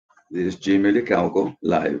This is Jimmy Licauco,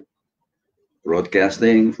 live,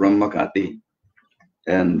 broadcasting from Makati.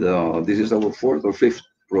 And this is our fourth or fifth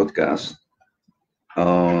broadcast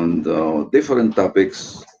on different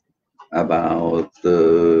topics about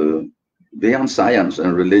beyond science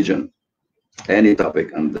and religion, any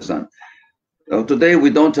topic under the sun. Today, we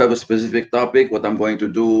don't have a specific topic. What I'm going to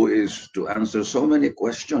do is to answer so many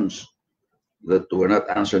questions that were not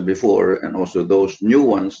answered before, and also those new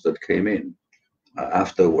ones that came in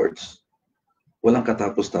afterwards. Walang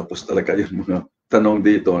katapos-tapos talaga yung mga tanong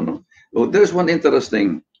dito. No? So there's one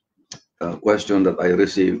interesting question that I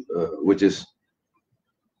received, which is,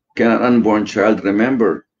 can an unborn child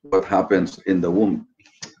remember what happens in the womb?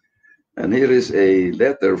 And here is a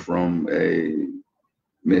letter from a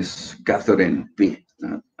Miss Catherine P.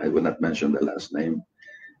 I will not mention the last name.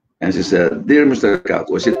 And she said, Dear Mr.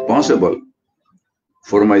 Cat, was it possible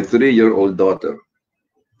for my 3-year-old daughter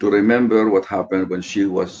to remember what happened when she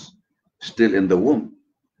was still in the womb?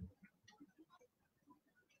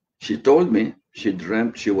 She told me she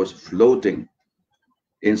dreamt she was floating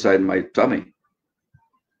inside my tummy,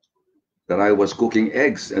 that I was cooking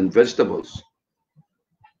eggs and vegetables,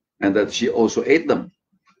 and that she also ate them.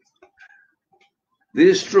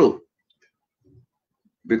 This is true,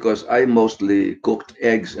 because I mostly cooked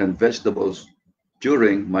eggs and vegetables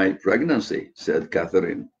during my pregnancy, said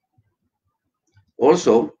Catherine.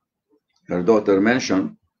 Also, her daughter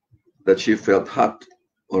mentioned that she felt hot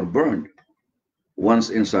or burned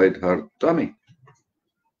once inside her tummy.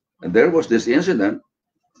 And there was this incident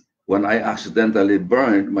when I accidentally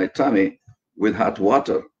burned my tummy with hot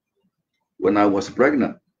water when I was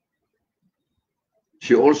pregnant.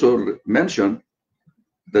 She also mentioned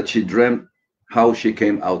that she dreamt how she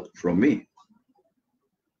came out from me.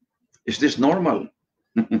 Is this normal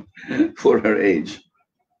for her age?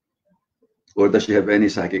 Or does she have any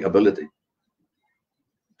psychic ability?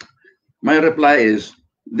 My reply is,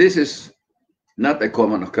 this is not a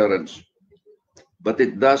common occurrence, but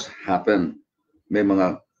it does happen. May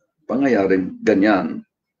mga pangyayaring ganyan.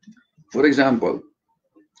 For example,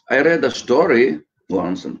 I read a story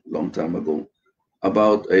once a long time ago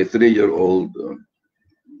about a 3-year-old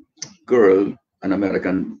girl, an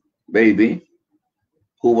American baby,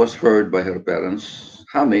 who was heard by her parents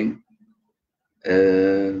humming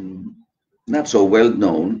a not so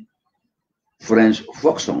well-known French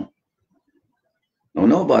folk song. Now,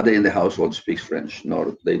 nobody in the household speaks French,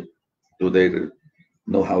 nor do they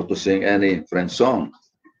know how to sing any French song.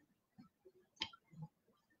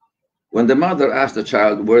 When the mother asked the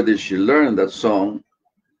child, where did she learn that song?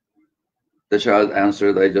 The child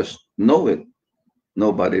answered, I just know it.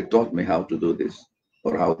 Nobody taught me how to do this,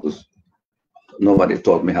 or nobody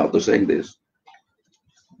taught me how to sing this,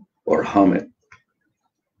 or hum it.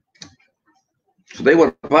 So they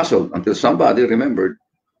were puzzled until somebody remembered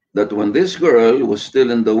that when this girl was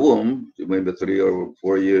still in the womb, maybe 3 or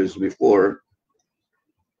 4 years before,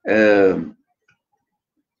 there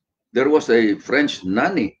was a French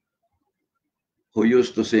nanny who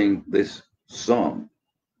used to sing this song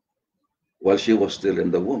while she was still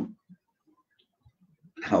in the womb.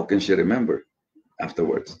 How can she remember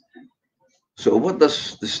afterwards? So what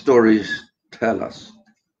does the story tell us?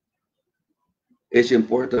 It's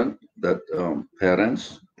important that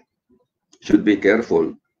parents should be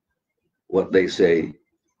careful what they say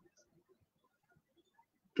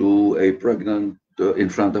to a pregnant, in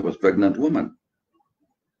front of a pregnant woman,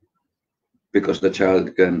 because the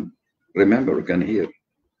child can remember, can hear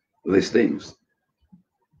these things.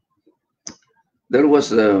 There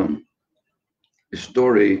was a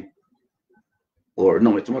story, or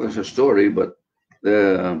no, it's not a story, but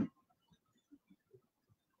there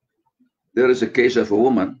is a case of a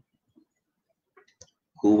woman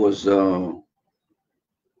who was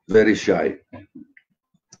very shy,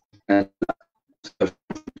 and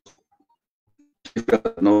she felt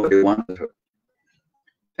that nobody wanted her,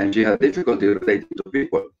 and she had difficulty relating to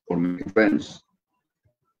people or making friends.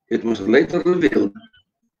 It was later revealed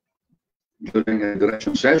during a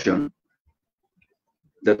direction session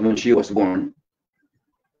that when she was born,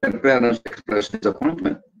 her parents expressed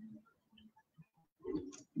disappointment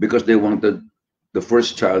because they wanted the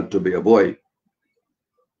first child to be a boy.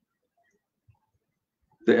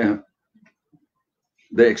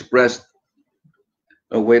 They expressed,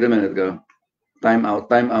 oh, wait a minute, go. Time out,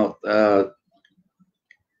 time out.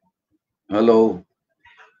 Hello.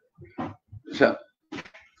 So,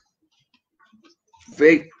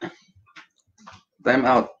 fake. Time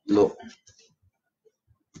out. Look.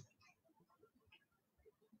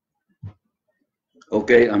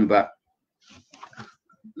 Okay, I'm back.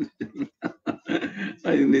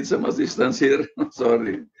 I need some assistance here.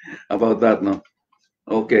 Sorry about that, no?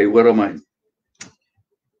 Okay, where am I?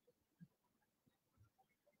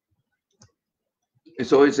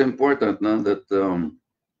 So it's important now that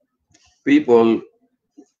people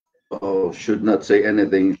should not say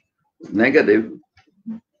anything negative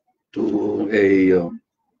to a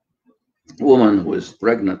woman who is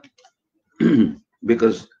pregnant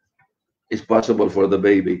because it's possible for the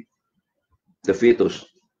baby, the fetus,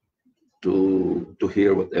 to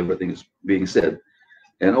hear what everything is being said.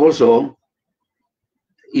 And also,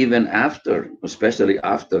 even after, especially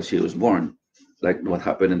after she was born, like what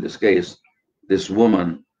happened in this case, this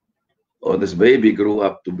woman or this baby grew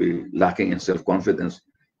up to be lacking in self-confidence,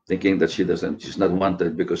 thinking that she's not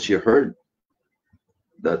wanted because she heard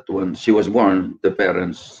that when she was born, the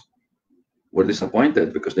parents were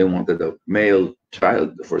disappointed because they wanted a male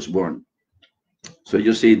child, the firstborn. So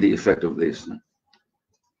you see the effect of this.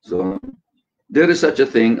 So there is such a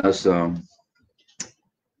thing as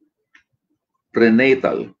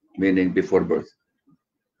prenatal, meaning before birth,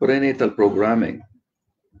 prenatal programming.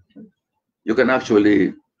 You can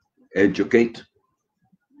actually educate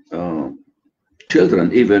uh,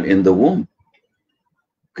 children even in the womb.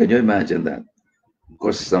 Can you imagine that? Of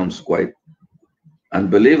course, it sounds quite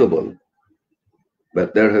unbelievable.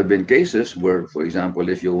 But there have been cases where, for example,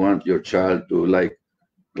 if you want your child to like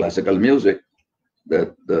classical music,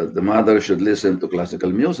 that the mother should listen to classical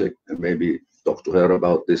music and maybe talk to her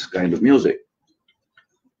about this kind of music.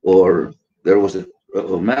 Or there was a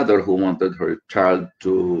mother who wanted her child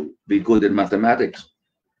to be good in mathematics.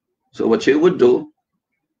 So what she would do,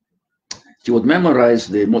 she would memorize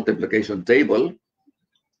the multiplication table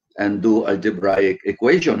and do algebraic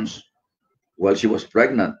equations while she was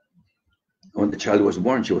pregnant. When the child was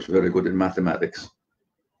born, she was very good in mathematics.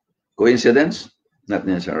 Coincidence? Not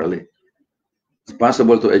necessarily. It's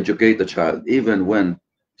possible to educate a child even when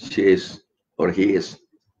she is or he is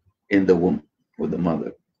in the womb with the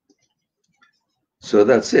mother. So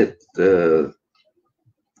that's it. There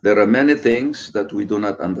are many things that we do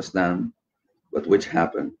not understand, but which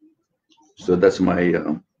happen. So that's my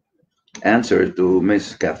answer to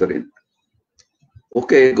Miss Catherine.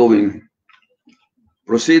 Okay,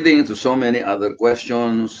 proceeding to so many other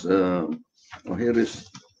questions. Here is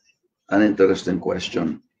an interesting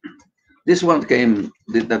question. This one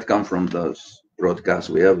did not come from the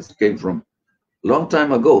broadcast we have. It came from a long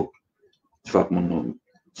time ago. In fact,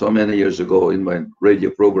 so many years ago in my radio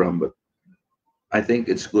program, but I think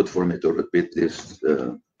it's good for me to repeat this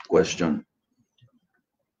question.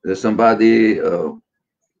 There's somebody who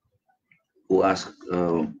asked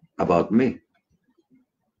about me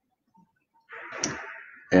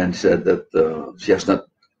and said that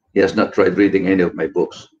he has not tried reading any of my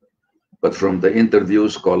books, but from the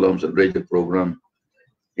interviews, columns, and radio program,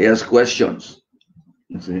 he has questions.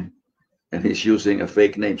 You see, and he's using a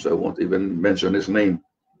fake name, so I won't even mention his name.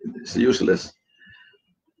 It's useless,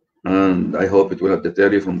 and I hope it will not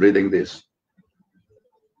deter you from reading this.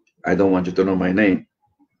 I don't want you to know my name.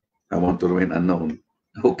 I want to remain unknown.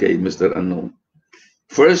 Okay, Mr. Unknown.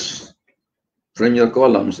 First, from your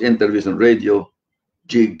columns, interviews on radio,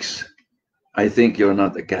 jigs. I think you're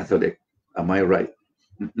not a Catholic. Am I right?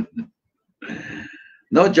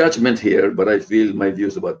 No judgment here, but I feel my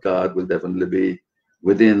views about God will definitely be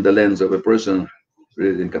within the lens of a person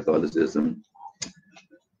reading Catholicism.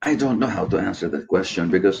 I don't know how to answer that question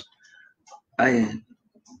because I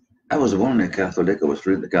I was born a Catholic. I was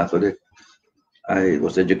raised a Catholic. I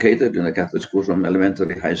was educated in a Catholic school from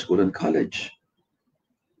elementary, high school, and college.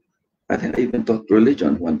 I think I even taught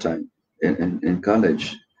religion one time in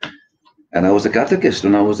college. And I was a catechist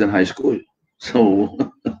when I was in high school. So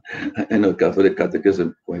I know Catholic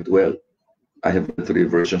catechism quite well. I have the three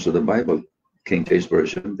versions of the Bible: King James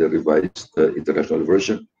Version, the Revised International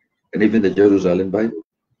Version, and even the Jerusalem Bible.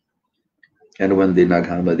 And when the Nag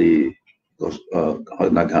Hammadi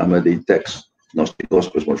text, Gnostic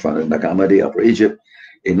Gospels were found in Nag Hammadi, Upper Egypt,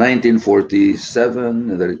 in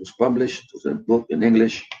 1947, that it was published. It was a book in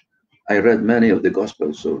English. I read many of the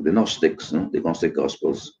Gospels, so the Gnostics, the Gnostic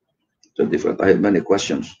Gospels. So different. I have many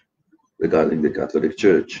questions regarding the Catholic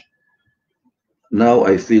Church. Now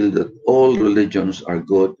I feel that all religions are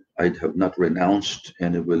good. I have not renounced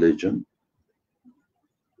any religion.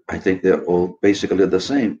 I think they're all basically the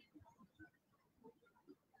same.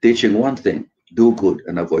 Teaching one thing, do good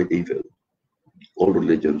and avoid evil. All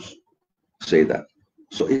religions say that.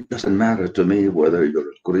 So it doesn't matter to me whether you're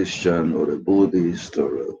a Christian or a Buddhist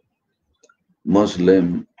or a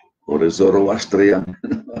Muslim or a Zoroastrian.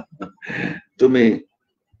 To me,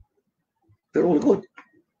 they're all good.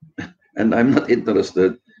 And I'm not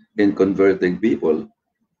interested in converting people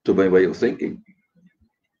to my way of thinking.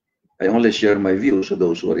 I only share my views to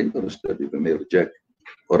those who are interested. You may reject.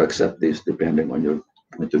 or accept this depending on your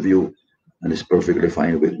point of view, and it's perfectly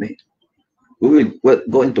fine with me. We will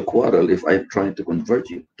go into quarrel if I'm trying to convert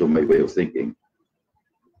you to my way of thinking.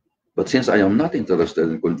 But since I am not interested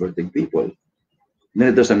in converting people, then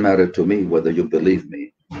it doesn't matter to me whether you believe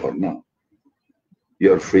me or not.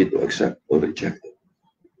 You're free to accept or reject it.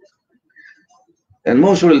 And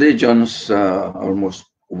most religions, or most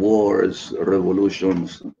wars,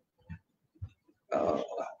 revolutions, uh,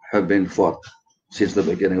 have been fought since the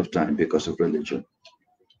beginning of time because of religion.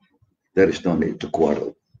 There is no need to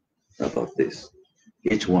quarrel about this.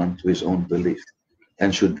 Each one to his own belief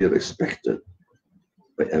and should be respected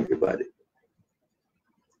by everybody.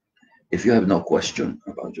 If you have no question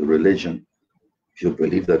about your religion, if you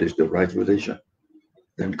believe that is the right religion,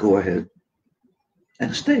 then go ahead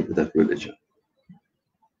and stay with that religion,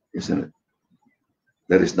 isn't it?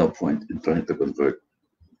 There is no point in trying to convert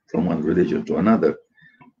from one religion to another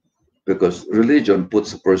because religion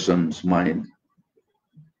puts a person's mind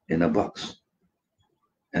in a box.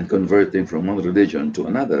 And converting from one religion to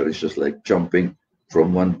another is just like jumping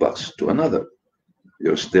from one box to another.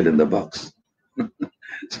 You're still in the box.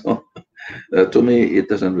 So, to me, it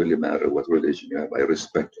doesn't really matter what religion you have. I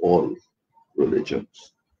respect all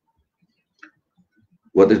religions.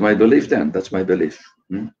 What is my belief then? That's my belief.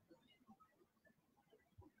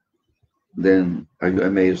 Then, are you a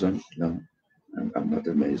Mason? No, I'm not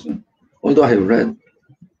a Mason. Although I have read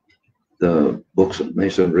the books of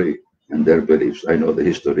Masonry and their beliefs, I know the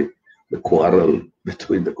history, the quarrel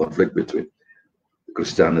between the conflict between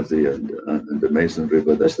Christianity and the Masonry,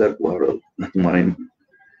 but that's their quarrel, not mine.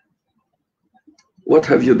 What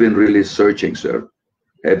have you been really searching, sir?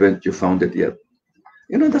 Haven't you found it yet?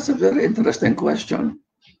 You know, that's a very interesting question.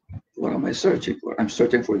 What am I searching for? I'm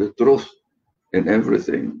searching for the truth in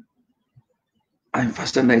everything. I'm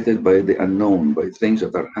fascinated by the unknown, by things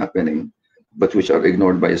that are happening, but which are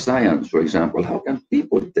ignored by science. For example, how can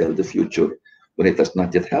people tell the future when it has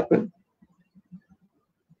not yet happened?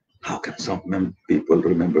 How can some people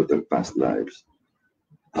remember their past lives?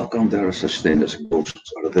 How come there are such things as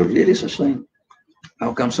ghosts? Are there really such things?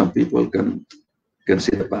 How come some people can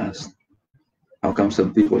see the past? How come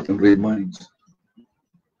some people can read minds?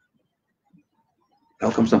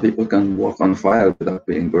 How come some people can walk on fire without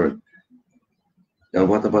being burned? Now,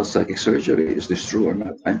 what about psychic surgery? Is this true or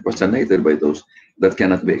not? I'm fascinated by those that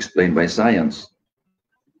cannot be explained by science.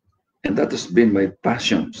 And that has been my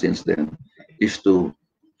passion since then, is to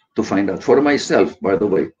find out for myself. By the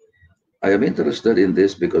way, I am interested in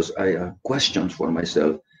this because I have questions for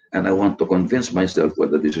myself and I want to convince myself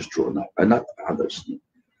whether this is true or not, and not others.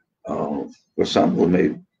 For some who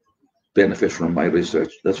may benefit from my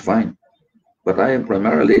research, that's fine. But I am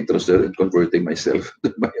primarily interested in converting myself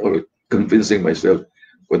or convincing myself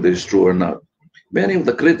whether it's true or not. Many of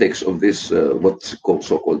the critics of this, what's called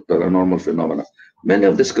so-called paranormal phenomena, many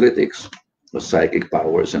of these critics, the psychic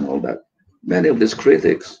powers and all that, many of these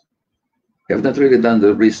critics have not really done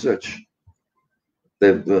the research.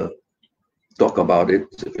 They've talked about it,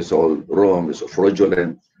 if it's all wrong, it's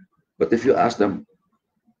fraudulent. But if you ask them,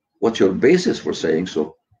 what's your basis for saying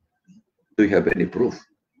so? Do you have any proof?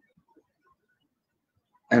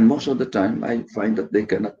 And most of the time, I find that they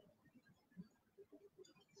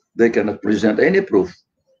cannot present any proof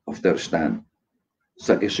of their stand.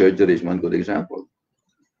 Psychic surgery is one good example.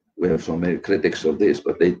 We have so many critics of this,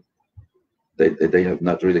 but they have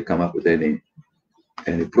not really come up with any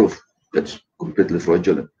proof. That's completely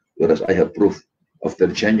fraudulent. Whereas I have proof of their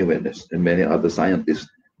genuineness, and many other scientists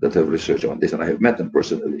that have researched on this, and I have met them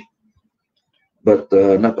personally. But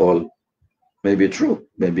not all may be true.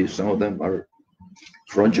 Maybe some of them are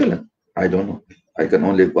fraudulent. I don't know. I can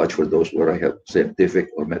only watch for those where I have scientific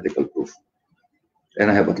or medical proof.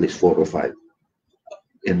 And I have at least 4 or 5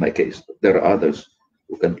 in my case. There are others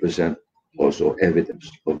who can present also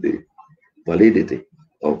evidence of the validity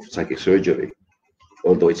of psychic surgery,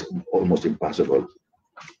 although it's almost impossible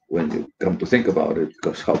when you come to think about it,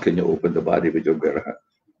 because how can you open the body with your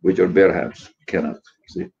bare hands? You cannot.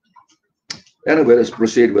 See. Anyway, let's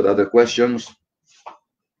proceed with other questions.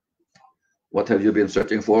 What have you been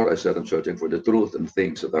searching for? I said I'm searching for the truth and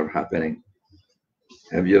things that are happening.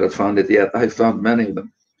 Have you not found it yet? I found many of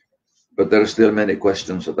them, but there are still many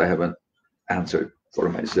questions that I haven't answered for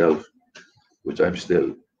myself, which I'm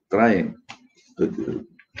still trying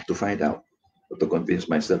to find out, or to convince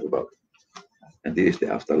myself about. And this is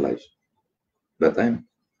the afterlife. But I'm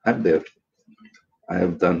there. I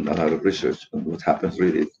have done a lot of research on what happens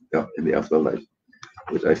really in the afterlife,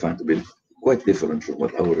 which I find to be quite different from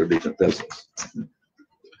what our religion tells us.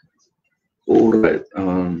 All right.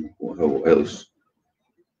 What else?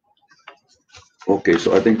 Okay,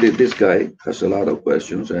 so I think that this guy has a lot of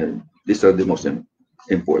questions, and these are the most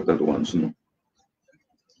important ones,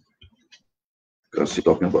 because he's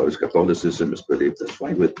talking about his Catholicism, his belief. That's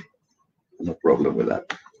fine with me. No problem with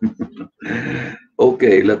that.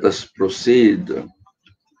 Okay, let us proceed.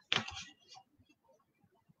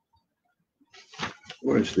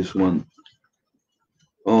 Where is this one?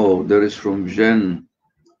 Oh, there is from Jen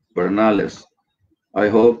Bernales. I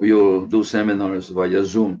hope you'll do seminars via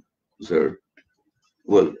Zoom, sir.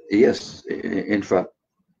 Well, yes, in fact,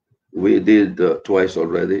 we did twice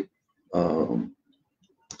already. Um,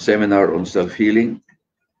 Seminar on self-healing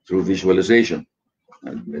through visualization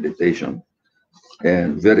and meditation,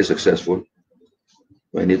 and very successful.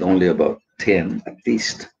 I need only about 10, at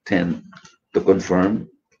least 10, to confirm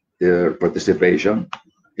their participation.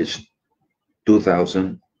 It's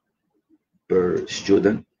 2,000 per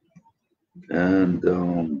student, and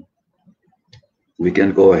we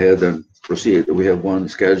can go ahead and proceed. We have one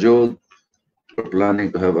scheduled. We're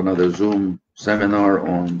planning to have another Zoom seminar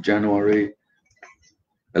on January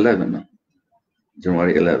 11,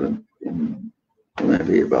 January 11,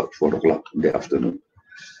 maybe about 4 o'clock in the afternoon.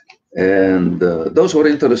 And those who are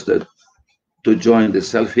interested to join the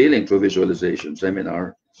self-healing through visualization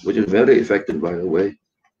seminar, which is very effective, by the way,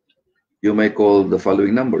 you may call the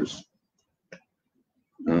following numbers: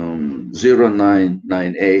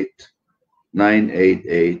 0998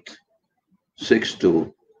 988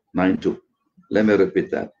 6292. Let me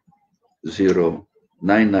repeat that: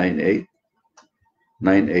 0998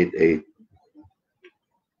 988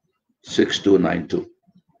 6292,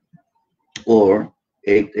 or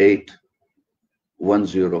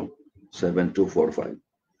 8810 7245.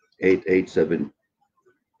 887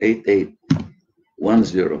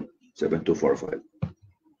 8810 7245.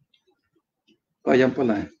 Oh, yan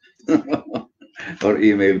pala. Or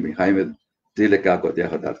email me,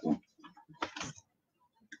 jaime.tilecacot@yahoo.com.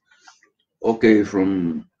 Okay,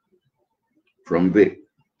 from Vic.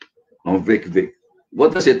 Oh, Vic.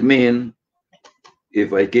 What does it mean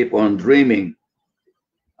if I keep on dreaming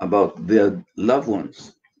about their loved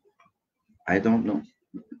ones? I don't know.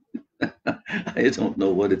 I don't know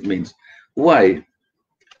what it means. Why?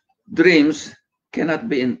 Dreams cannot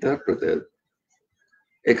be interpreted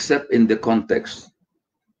except in the context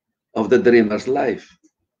of the dreamer's life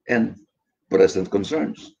and present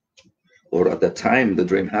concerns, or at the time the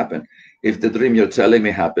dream happened. If the dream you're telling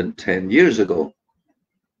me happened 10 years ago,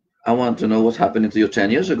 I want to know what's happening to you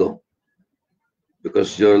 10 years ago,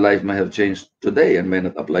 because your life may have changed today and may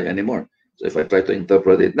not apply anymore. So if I try to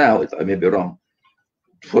interpret it now, I may be wrong.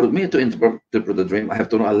 For me to interpret the dream, I have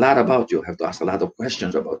to know a lot about you. I have to ask a lot of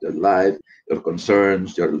questions about your life, your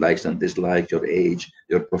concerns, your likes and dislikes, your age,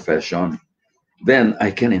 your profession. Then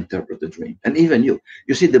I can interpret the dream. And even you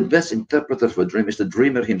see, the best interpreter for a dream is the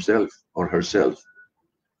dreamer himself or herself,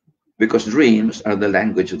 because dreams are the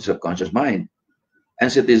language of the subconscious mind.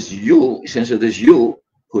 And since it is you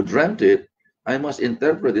who dreamt it, I must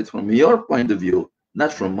interpret it from your point of view,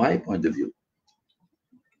 not from my point of view.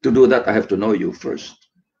 To do that, I have to know you first,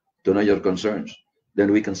 to know your concerns.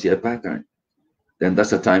 Then we can see a pattern. Then that's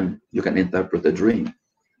the time you can interpret a dream.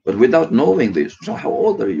 But without knowing this, so how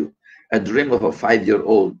old are you? A dream of a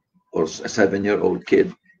 5-year-old or a 7-year-old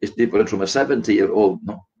kid is different from a 70-year-old,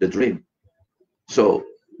 no, the dream. So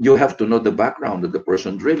you have to know the background of the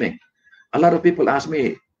person dreaming. A lot of people ask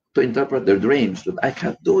me to interpret their dreams, but I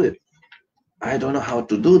can't do it. I don't know how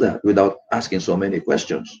to do that without asking so many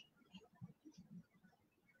questions.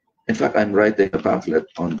 In fact, I'm writing a pamphlet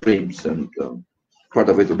on dreams, and part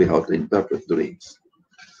of it will be how to interpret dreams.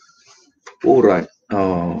 All right.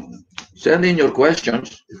 Send in your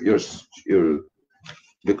questions if you're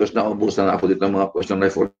because naubusan ako dito ng mga question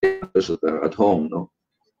na for at home, no?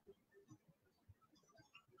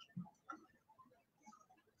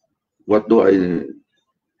 What does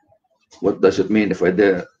it mean if I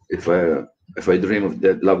dream of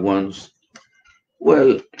dead loved ones?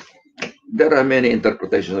 Well, there are many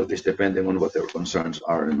interpretations of this depending on what their concerns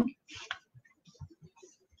are, you know?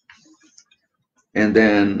 And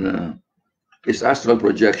then is astral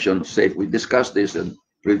projection safe? We discussed this in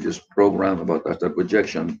previous program about astral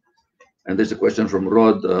projection, and there's a question from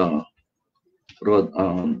Rod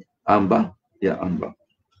Amba, Amba,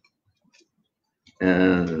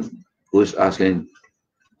 and who is asking,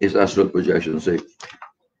 is astral projection safe?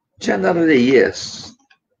 Generally, yes.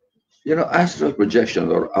 You know, astral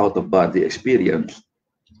projection or out of body experience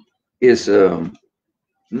is a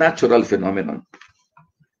natural phenomenon.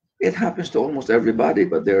 It happens to almost everybody,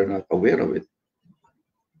 but they're not aware of it.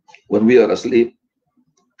 When we are asleep,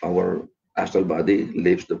 our astral body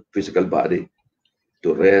leaves the physical body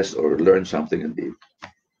to rest or learn something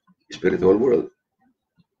spiritual world,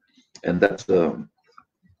 and that's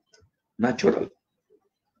natural.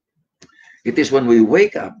 It is when we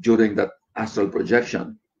wake up during that astral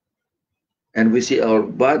projection and we see our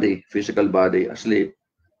body, physical body, asleep.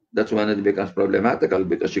 That's when it becomes problematical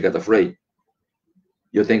because you get afraid.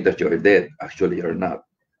 You think that you're dead. Actually, you're not.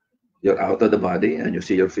 You're out of the body and you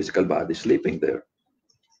see your physical body sleeping there.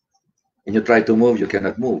 And you try to move, you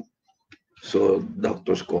cannot move. So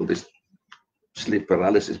doctors call this sleep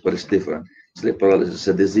paralysis, but it's different. Sleep paralysis is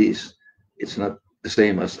a disease. It's not the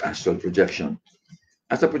same as astral projection.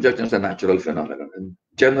 Astral projection is a natural phenomenon and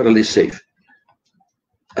generally safe.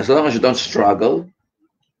 As long as you don't struggle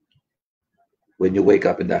when you wake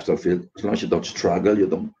up in the astral field, as long as you don't struggle, you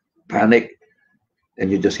don't panic, and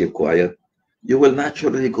you just keep quiet, you will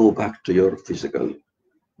naturally go back to your physical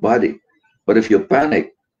body. But if you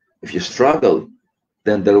panic, if you struggle,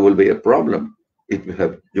 then there will be a problem.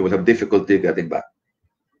 You will have difficulty getting back.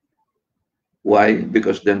 Why?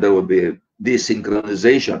 Because then there will be a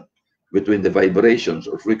desynchronization between the vibrations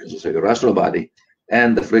or frequencies of your astral body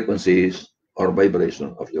and the frequencies or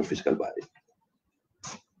vibration of your physical body.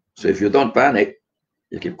 So if you don't panic,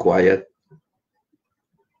 you keep quiet,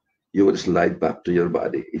 you will slide back to your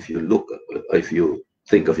body if you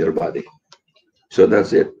think of your body. So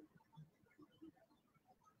that's it.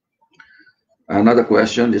 Another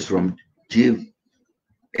question is from Jiv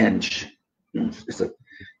Ench.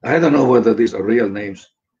 I don't know whether these are real names,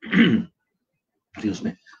 excuse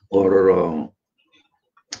me, or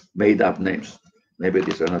made up names. Maybe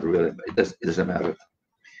these are not real. It doesn't matter.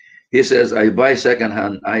 He says, I buy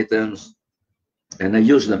secondhand items and I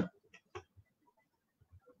use them.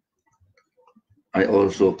 I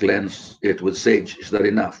also cleanse it with sage. Is that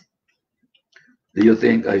enough? Do you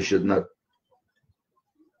think I should not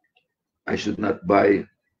buy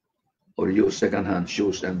or use secondhand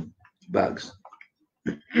shoes and bags?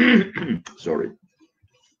 Sorry.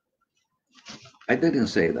 I didn't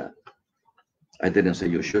say that. I didn't say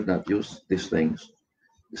you should not use these things,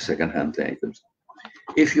 the secondhand items.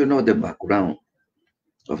 If you know the background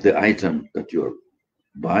of the item that you're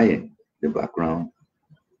buying, the background,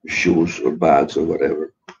 shoes or bags or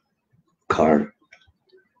whatever, car,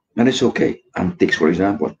 and it's okay. Antiques, for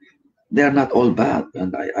example, they are not all bad,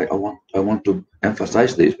 and I want to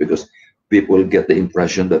emphasize this because people get the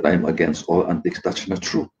impression that I'm against all antiques. That's not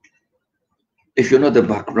true. If you know the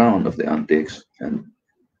background of the antiques and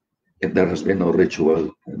if there has been no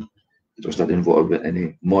ritual and it was not involved in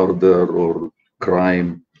any murder or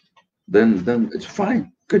crime, then it's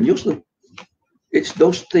fine. You can use them. It's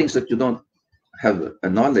those things that you don't have a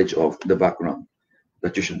knowledge of the background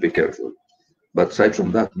that you should be careful. But aside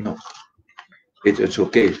from that, no. It's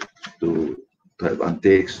okay to have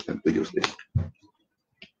antiques and to use this.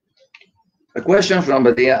 A question from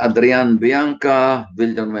Adrian Bianca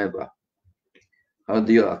Villanueva. How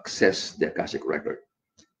do you access the Akashic record?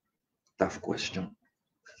 Tough question.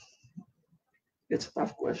 It's a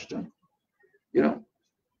tough question. You know,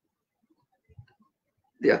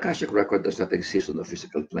 the Akashic record does not exist on the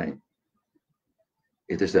physical plane.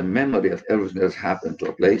 It is a memory of everything that's happened to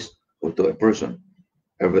a place or to a person.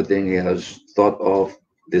 Everything he has thought of,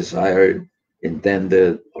 desired,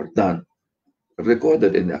 intended, or done,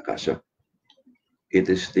 recorded in the Akasha. It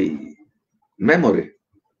is the memory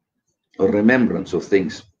or remembrance of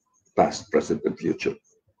things past, present, and future.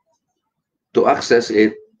 To access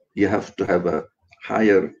it, you have to have a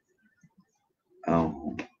higher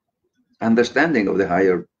understanding of the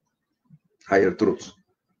higher truths,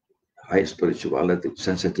 high spirituality,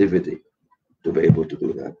 sensitivity to be able to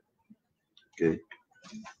do that. Okay.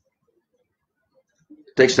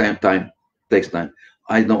 It takes takes time.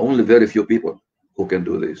 I know only very few people who can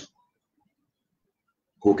do this,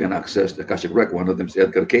 who can access the Akashic record. One of them is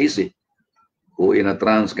Edgar Casey, who in a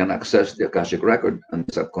trance can access the Akashic record and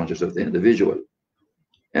the subconscious of the individual.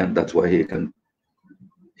 And that's why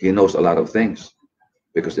he knows a lot of things,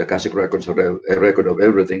 because the Akashic records are a record of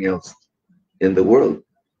everything else in the world,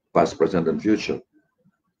 past, present, and future.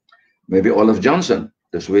 Maybe Olaf Johnson,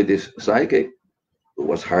 the Swedish psychic, who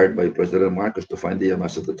was hired by President Marcos to find the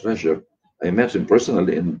Yamasa treasure. I met him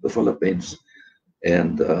personally in the Philippines,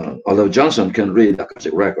 and Olaf Johnson can read the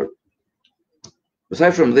Akashic record.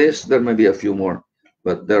 Aside from this, there may be a few more,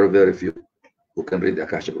 but there are very few who can read the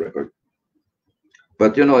Akashic record.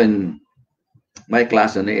 But you know, in my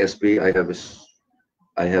class in ASP, I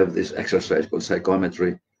have this exercise called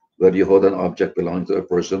psychometry, where you hold an object belonging to a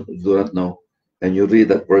person who you do not know, and you read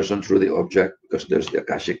that person through the object, because there's the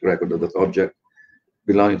Akashic record of that object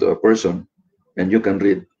belonging to a person, and you can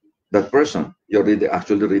read that person. You're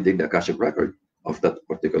actually reading the Akashic record of that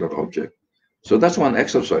particular object. So that's one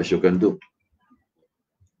exercise you can do.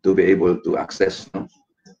 to be able to access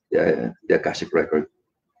the Akashic record,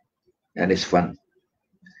 and it's fun.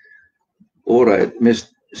 All right,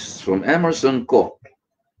 Miss from Emerson Co.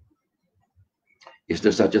 Is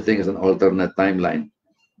there such a thing as an alternate timeline?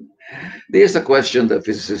 This is a question that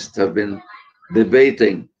physicists have been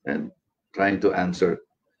debating and trying to answer.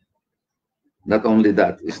 Not only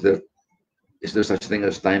that, is there such thing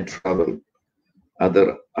as time travel? Are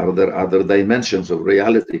there other dimensions of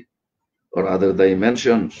reality or other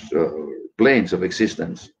dimensions, planes of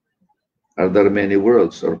existence? Are there many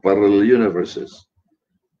worlds or parallel universes?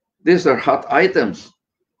 These are hot items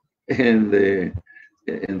in the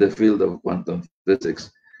field of quantum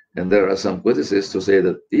physics. And there are some physicists who say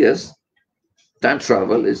that yes, time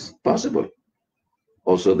travel is possible.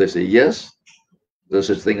 Also, they say yes, there's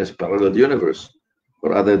such thing as parallel universe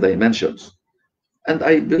or other dimensions. And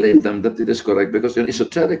I believe them that it is correct because in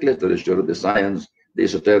esoteric literature, the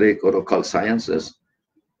esoteric or occult sciences,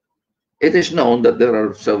 it is known that there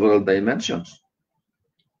are several dimensions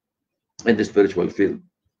in the spiritual field.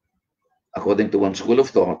 According to one school of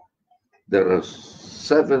thought, there are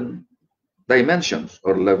 7 dimensions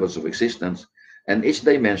or levels of existence, and each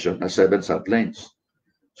dimension has 7 subplanes.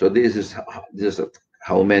 So this is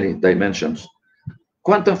how many dimensions.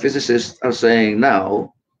 Quantum physicists are saying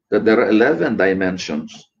now that there are 11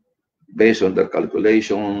 dimensions based on their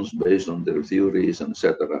calculations, based on their theories,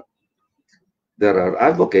 etc. There are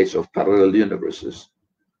advocates of parallel universes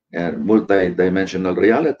and multi-dimensional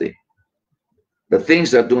reality. The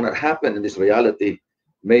things that do not happen in this reality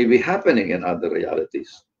may be happening in other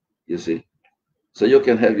realities, you see. So you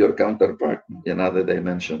can have your counterpart in other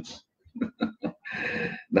dimensions.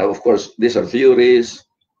 Now, of course, these are theories,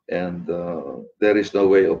 and there is no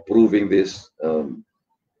way of proving this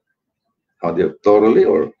thoroughly,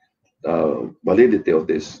 or validity of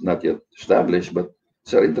this not yet established, but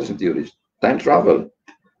these are interesting theories. Time travel.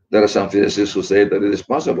 There are some physicists who say that it is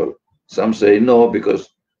possible. Some say no, because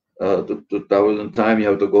to travel in time, you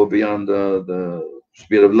have to go beyond the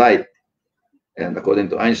speed of light. And according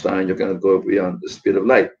to Einstein, you cannot go beyond the speed of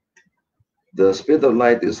light. The speed of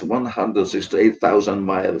light is 168,000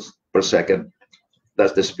 miles per second.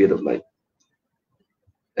 That's the speed of light.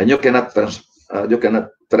 And you cannot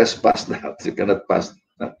trespass that. You cannot pass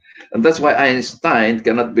that. And that's why Einstein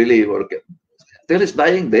cannot believe, or till his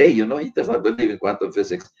dying day, he does not believe in quantum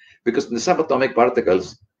physics, because the subatomic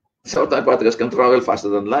particles can travel faster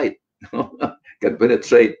than light, can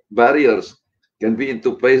penetrate barriers, can be in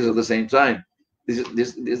 2 places at the same time.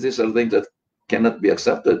 These are things that cannot be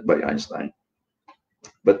accepted by Einstein.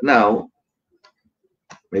 But now,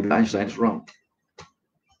 maybe Einstein's wrong.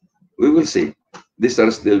 We will see. These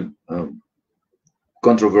are still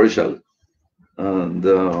controversial. And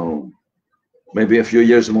maybe a few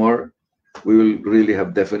years more, we will really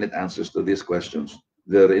have definite answers to these questions.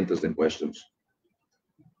 Very interesting questions.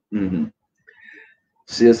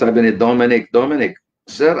 Siya sabi ni Dominic,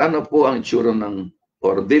 Sir, ano po ang itsura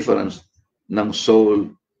or difference ng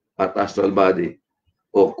soul at astral body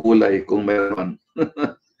o kulay kung mayroon?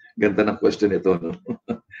 Ganda ng question ito, no?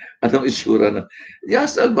 Anong itsura na? The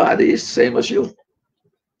astral body is same as you,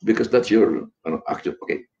 because that's your actual.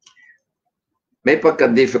 Okay. May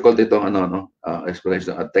pagka-difficult itong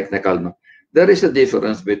explanation, technical, no? There is a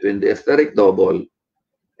difference between the etheric double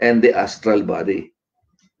and the astral body.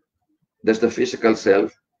 There's the physical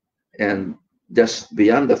self, and just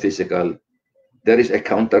beyond the physical, there is a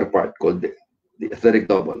counterpart called the etheric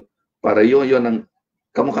double. Para yun ang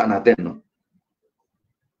kamukha natin, no?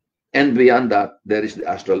 And beyond that, there is the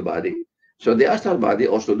astral body. So the astral body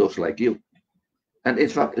also looks like you. And in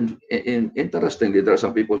fact, interestingly, there are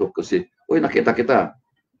some people who could say, "Uy, nakita kita.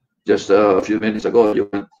 Just a few minutes ago, you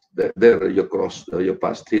went there, you crossed, you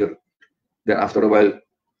passed here." Then after a while,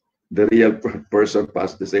 the real person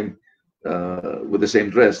passed the same, with the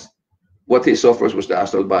same dress. What he saw first was the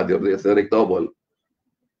astral body, or the etheric double,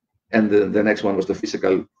 and the next one was the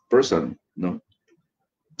physical person. No,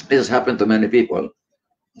 this has happened to many people.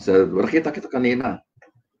 So, nakita kita kanina,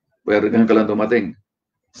 pero ganyan ka lang dumating.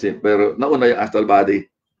 Pero nauna yung astral body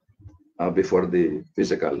before the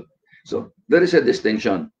physical. So there is a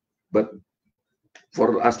distinction, but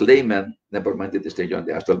for us laymen, never mind the distinction.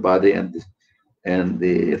 The astral body and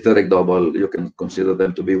the etheric double, you can consider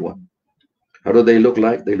them to be one. How do they look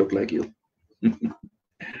like? They look like you.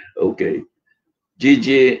 Okay.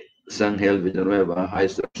 Gigi Sanghel Villanueva, hi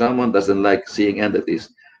sir. Someone doesn't like seeing entities.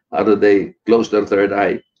 How do they close their third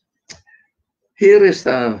eye? Here is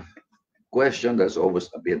a question that's always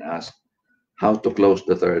been asked: how to close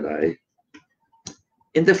the third eye?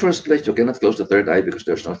 In the first place, you cannot close the third eye because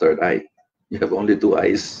there's no third eye. You have only 2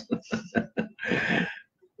 eyes.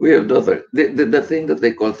 We have the third. The thing that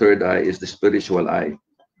they call third eye is the spiritual eye.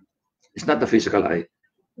 It's not the physical eye.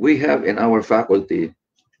 We have in our faculty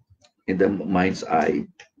in the mind's eye,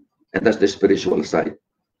 and that's the spiritual side.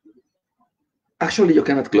 Actually, you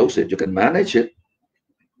cannot close it. You can manage it.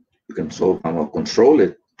 You can somehow control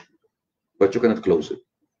it, but you cannot close it.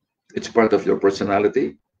 It's part of your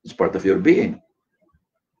personality. It's part of your being,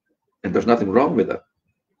 and there's nothing wrong with that.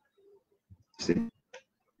 See?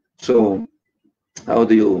 So, how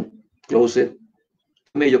do you close it?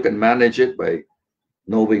 To me, you can manage it by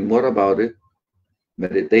knowing more about it,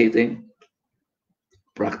 meditating,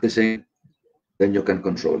 practicing, then you can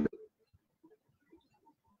control it.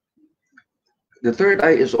 The third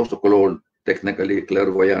eye is also called technically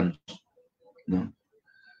clairvoyance, no?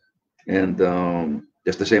 And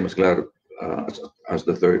just the same as as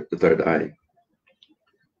the third eye.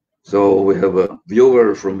 So we have a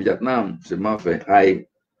viewer from Vietnam, si Mafe. Hi,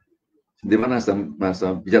 di ba nasa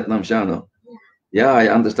Vietnam siya, no? Yeah, I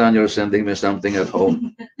understand you're sending me something at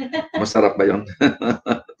home. Masarap ba yun?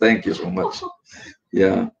 Thank you so much.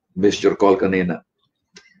 Yeah, missed your call kanina.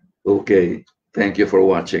 Okay, thank you for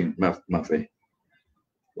watching, Mafe.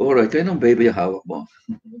 Alright, kayo ng baby hawak mo.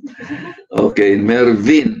 Okay,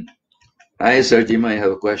 Mervin. Hi, Sir Jim, I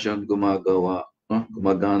have a question.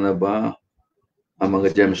 Gumagana ba ang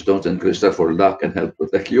mga gemstones and crystal for luck and help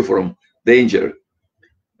protect you from danger?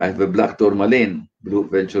 I have a black tourmaline, blue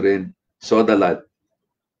venturine, sodalite.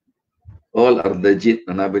 All are legit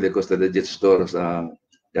na nabili ko sa legit stores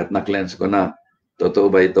at na-cleanse ko na. Totoo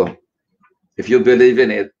ba ito? If you believe in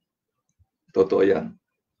it, totoo yan.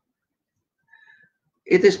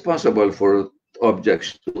 It is possible for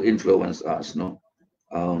objects to influence us, no?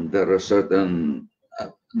 There are certain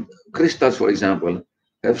crystals, for example,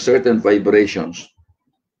 have certain vibrations,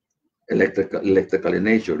 electrical in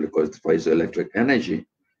nature, because it provides electric energy,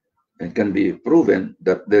 and can be proven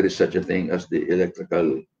that there is such a thing as the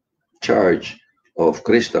electrical charge of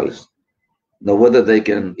crystals. Now, whether they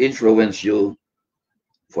can influence you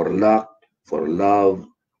for luck, for love,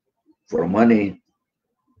 for money,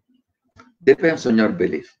 depends on your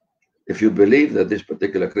belief. If you believe that this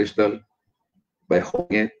particular crystal, by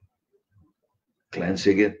holding it,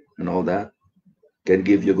 cleansing it, and all that, can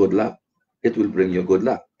give you good luck, it will bring you good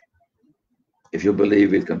luck. If you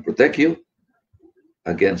believe it can protect you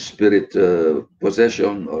against spirit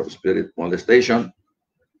possession or spirit molestation,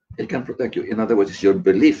 it can protect you. In other words, it's your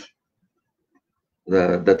belief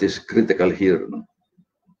that is critical here. No?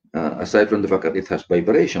 Aside from the fact that it has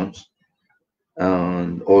vibrations,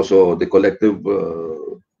 and also the collective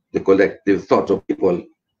thoughts of people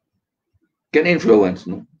can influence,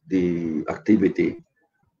 no, the activity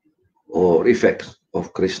or effects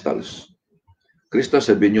of crystals. Crystals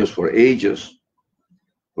have been used for ages,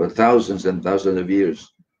 for thousands and thousands of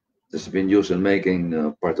years. It's been used in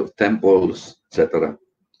making part of temples, etc.,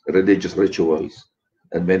 religious rituals,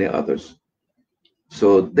 and many others.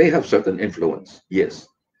 So they have certain influence, yes,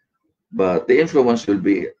 but the influence will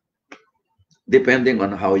be depending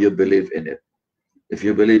on how you believe in it. If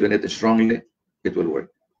you believe in it strongly, it will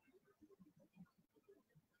work.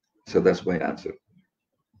 So that's my answer.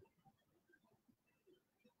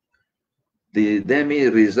 The Demi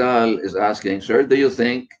Rizal is asking, sir, do you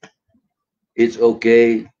think it's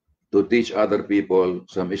okay to teach other people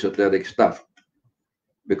some esoteric stuff?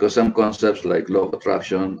 Because some concepts like law of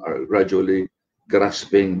attraction are gradually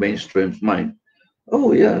grasping mainstream's mind.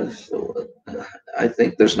 Oh, yes. So, I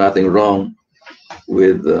think there's nothing wrong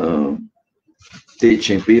with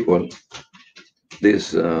teaching people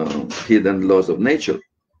these hidden laws of nature,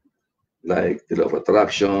 like the law of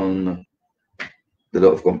attraction, the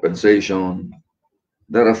law of compensation.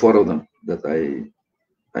 There are four of them that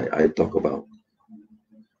I talk about.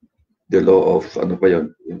 The law of, ano pa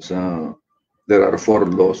yun? There are four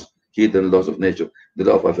laws, hidden laws of nature. The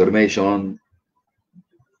law of affirmation,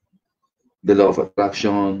 the law of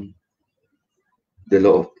attraction, the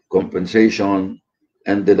law of compensation,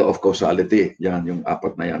 and the law of causality. Yan, yung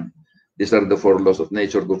apat na yan. These are the four laws of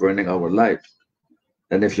nature governing our life.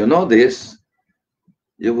 And if you know this,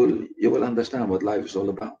 you will understand what life is all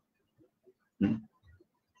about.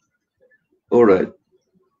 All right.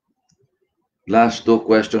 Last two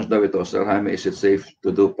questions daw ito. Sir Jaime, is it safe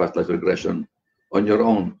to do past life regression on your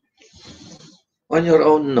own? On your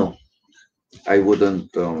own, no. I wouldn't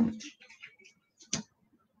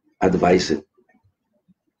advise it.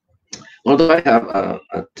 Although I have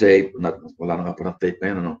a tape, wala na nga parang tape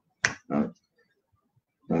ngayon, ano?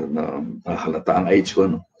 Halata ang age ko,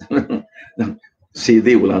 no?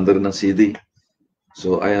 CD, wala na rin ng CD.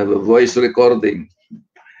 So I have a voice recording.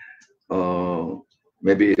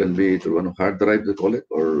 Maybe it can be through a hard drive, they call it,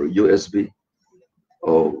 or USB.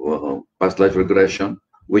 of past life regression,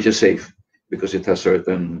 which is safe because it has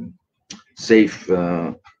certain safe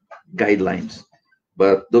guidelines.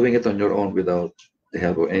 But doing it on your own without the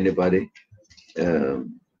help of anybody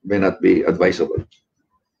may not be advisable.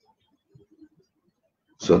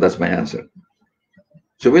 So that's my answer.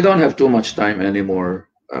 So we don't have too much time anymore.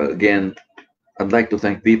 Again, I'd like to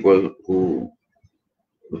thank people who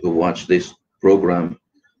watch this program.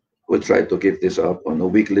 We try to keep this up on a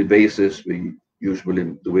weekly basis. We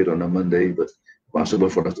usually do it on a Monday, but possible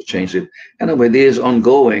for us to change it. Anyway, this is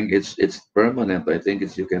ongoing. It's permanent. I think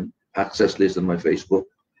it's you can access this on my Facebook.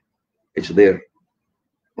 It's there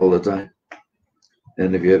all the time.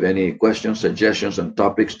 And if you have any questions, suggestions, and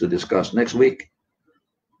topics to discuss next week,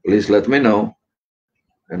 please let me know,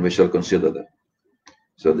 and we shall consider them.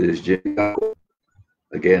 So this is Jimmy Kako.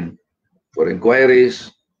 Again, for inquiries,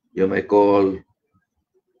 you may call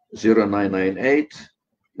 0998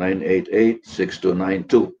 988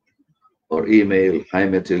 6292 or email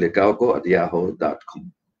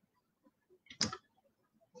jaimetilicauco@yahoo.com.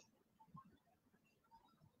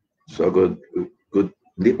 So good,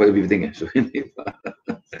 hindi pa evening eh. So, hindi pa.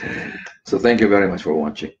 So thank you very much for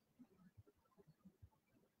watching.